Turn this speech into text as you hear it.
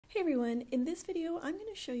Hey everyone, in this video I'm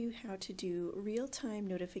going to show you how to do real-time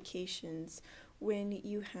notifications when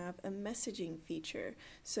you have a messaging feature.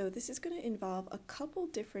 So this is going to involve a couple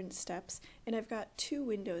different steps, and I've got two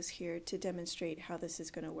windows here to demonstrate how this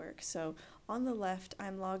is going to work. So on the left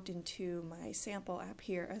I'm logged into my sample app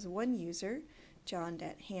here as one user,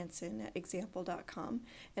 john.hansen@example.com,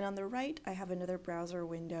 and on the right I have another browser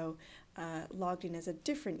window logged in as a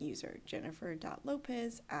different user,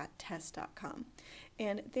 jennifer.lopez@test.com.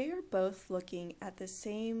 And they are both looking at the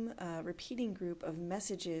same repeating group of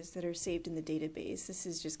messages that are saved in the database. This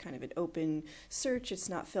is just kind of an open search, it's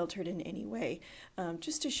not filtered in any way,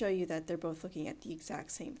 just to show you that they're both looking at the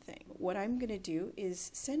exact same thing. What I'm going to do is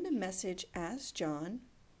send a message as John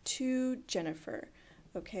to Jennifer.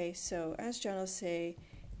 Okay, so as John will say,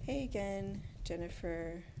 "Hey again,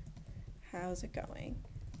 Jennifer, how's it going?"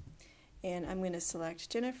 And I'm going to select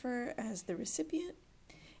Jennifer as the recipient,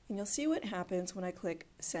 and you'll see what happens when I click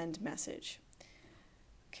Send Message.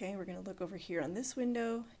 Okay, we're going to look over here on this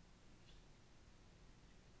window.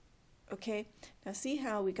 Okay, now see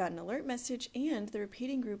how we got an alert message and the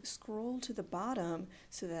repeating group scrolled to the bottom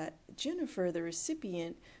so that Jennifer, the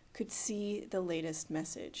recipient, could see the latest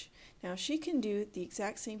message. Now she can do the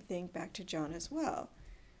exact same thing back to John as well.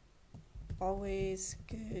 "Always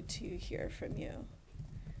good to hear from you,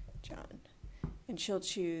 John." And she'll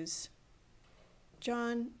choose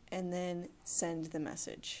John and then send the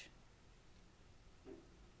message.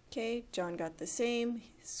 Okay, John got the same,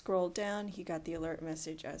 he scrolled down, he got the alert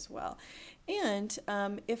message as well. And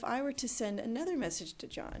if I were to send another message to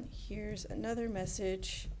John, here's another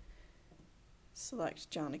message,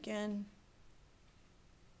 select John again.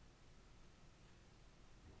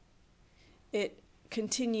 It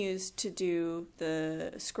continues to do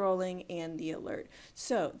the scrolling and the alert.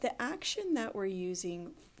 So the action that we're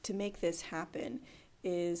using to make this happen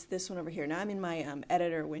is this one over here. Now I'm in my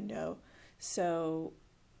editor window. So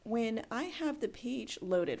when I have the page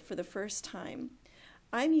loaded for the first time,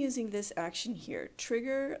 I'm using this action here.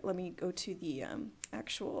 Trigger, let me go to the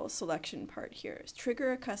actual selection part here.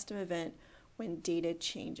 Trigger a custom event when data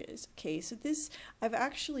changes. Okay, so this, I've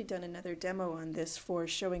actually done another demo on this for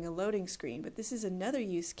showing a loading screen, but this is another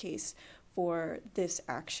use case for this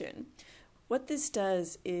action. What this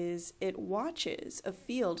does is it watches a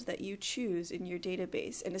field that you choose in your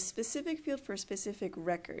database, and a specific field for a specific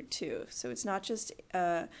record too. So it's not just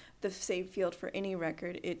the same field for any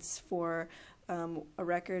record, it's for a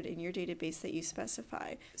record in your database that you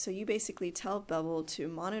specify. So you basically tell Bubble to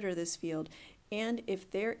monitor this field, and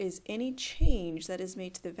if there is any change that is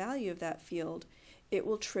made to the value of that field, it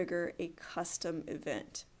will trigger a custom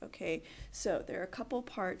event. Okay, so there are a couple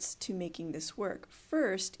parts to making this work.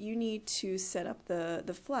 First, you need to set up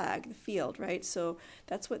the flag, the field, right? So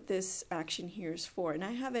that's what this action here is for. And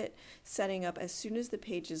I have it setting up as soon as the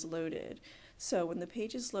page is loaded. So when the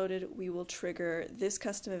page is loaded, we will trigger this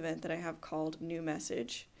custom event that I have called new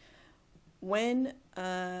message. When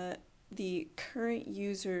the current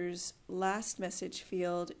user's last message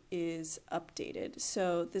field is updated.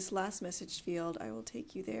 So this last message field, I will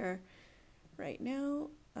take you there right now.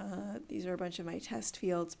 These are a bunch of my test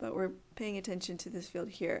fields, but we're paying attention to this field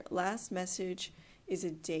here. Last message is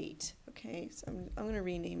a date. Okay, so I'm going to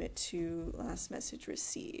rename it to last message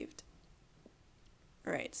received.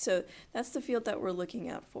 All right, so that's the field that we're looking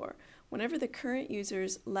out for. Whenever the current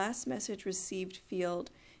user's last message received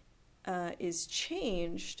field is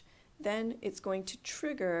changed, then it's going to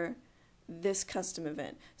trigger this custom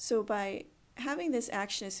event. So by having this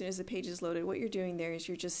action as soon as the page is loaded, what you're doing there is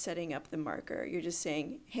you're just setting up the marker. You're just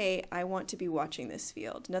saying, hey, I want to be watching this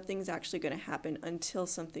field. Nothing's actually going to happen until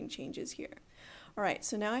something changes here. All right,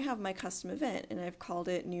 so now I have my custom event, and I've called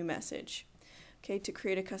it new message. Okay, to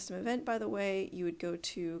create a custom event, by the way, you would go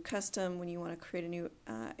to custom when you want to create a new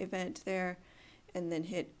event there, and then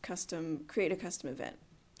hit custom, create a custom event.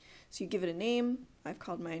 So you give it a name. I've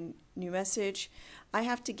called my new message. I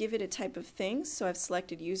have to give it a type of thing, so I've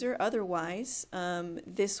selected user. Otherwise,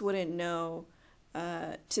 this wouldn't know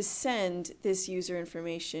to send this user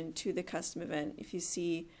information to the custom event. If you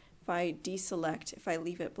see, if I deselect, if I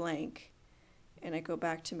leave it blank, and I go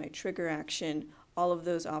back to my trigger action, all of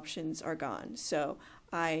those options are gone. So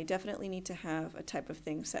I definitely need to have a type of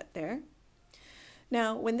thing set there.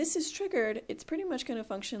 Now, when this is triggered, it's pretty much going to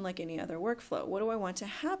function like any other workflow. What do I want to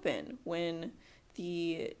happen when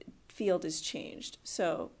the field is changed?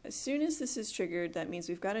 So as soon as this is triggered, that means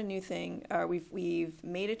we've got a new thing, or we've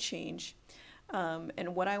made a change.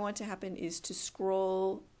 And what I want to happen is to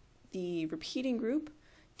scroll the repeating group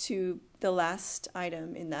to the last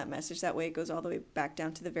item in that message. That way it goes all the way back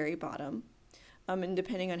down to the very bottom. And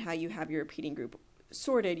depending on how you have your repeating group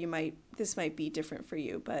sorted, this might be different for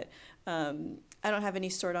you, but I don't have any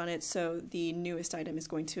sort on it, so the newest item is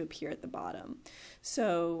going to appear at the bottom.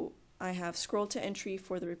 So I have scroll to entry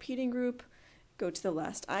for the repeating group, go to the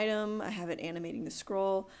last item, I have it animating the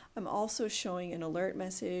scroll. I'm also showing an alert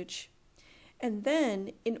message. And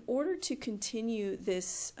then in order to continue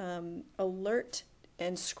this alert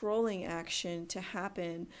and scrolling action to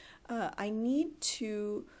happen, I need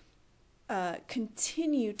to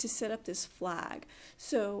continue to set up this flag.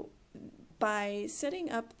 So by setting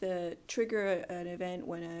up the trigger an event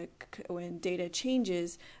when data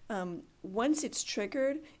changes, once it's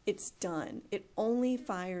triggered, it's done. It only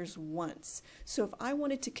fires once. So if I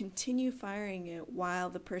wanted to continue firing it while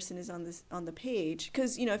the person is on the page,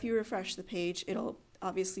 because if you refresh the page, it'll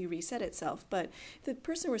obviously reset itself. But if the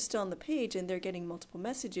person were still on the page and they're getting multiple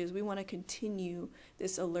messages, we want to continue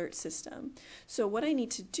this alert system. So what I need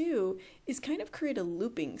to do is kind of create a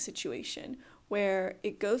looping situation where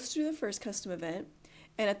it goes through the first custom event,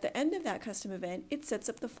 and at the end of that custom event, it sets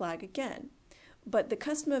up the flag again. But the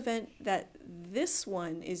custom event that this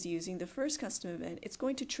one is using, the first custom event, it's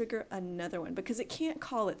going to trigger another one because it can't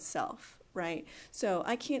call itself, right? So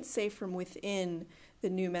I can't say from within the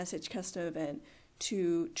new message custom event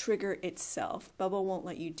to trigger itself. Bubble won't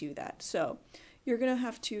let you do that. So you're going to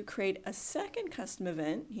have to create a second custom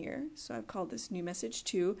event here. So I've called this new message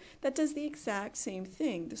 2 that does the exact same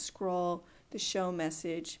thing, the scroll, the show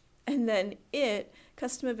message, and then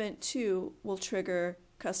custom event 2 will trigger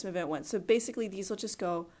custom event 1. So basically these will just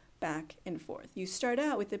go back and forth. You start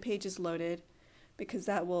out with the pages loaded because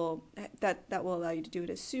that will allow you to do it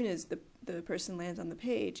as soon as the person lands on the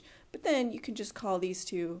page, but then you can just call these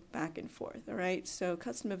two back and forth, all right? So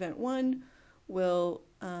custom event 1 will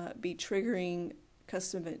be triggering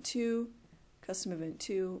custom event 2, custom event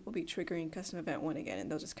 2 will be triggering custom event 1 again,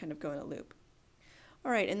 and they'll just kind of go in a loop.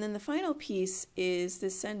 All right, and then the final piece is the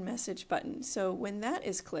send message button. So when that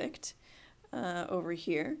is clicked over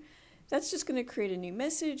here, that's just going to create a new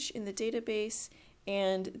message in the database,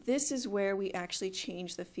 and this is where we actually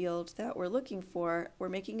change the field that we're looking for. We're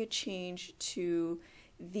making a change to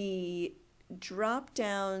the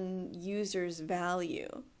drop-down user's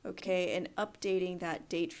value, okay, and updating that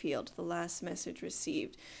date field, the last message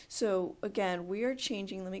received. So again, we are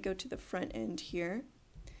changing, let me go to the front end here.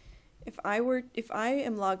 If I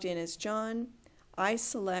am logged in as John, I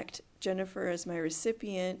select Jennifer as my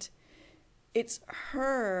recipient, it's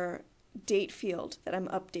her date field that I'm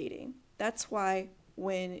updating. That's why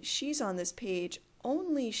when she's on this page,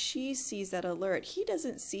 only she sees that alert. He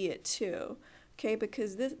doesn't see it too, okay,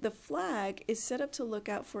 because the flag is set up to look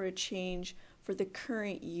out for a change for the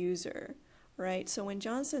current user. Right? So when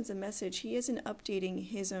John sends a message, he isn't updating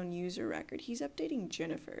his own user record. He's updating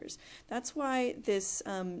Jennifer's. That's why this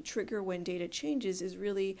trigger when data changes is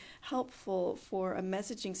really helpful for a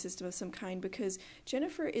messaging system of some kind, because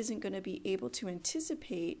Jennifer isn't going to be able to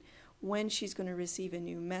anticipate when she's going to receive a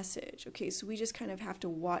new message. Okay, so we just kind of have to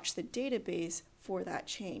watch the database for that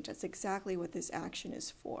change. That's exactly what this action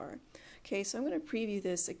is for. Okay, so I'm going to preview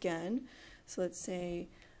this again. So let's say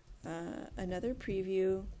another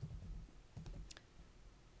preview.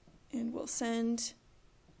 And we'll send.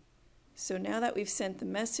 So now that we've sent the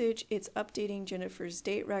message, it's updating Jennifer's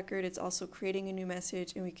date record. It's also creating a new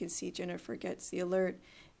message, and we can see Jennifer gets the alert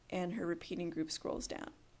and her repeating group scrolls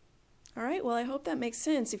down. All right, well, I hope that makes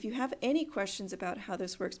sense. If you have any questions about how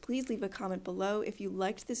this works, please leave a comment below. If you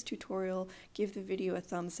liked this tutorial, give the video a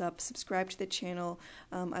thumbs up, subscribe to the channel.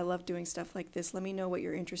 I love doing stuff like this. Let me know what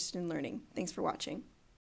you're interested in learning. Thanks for watching.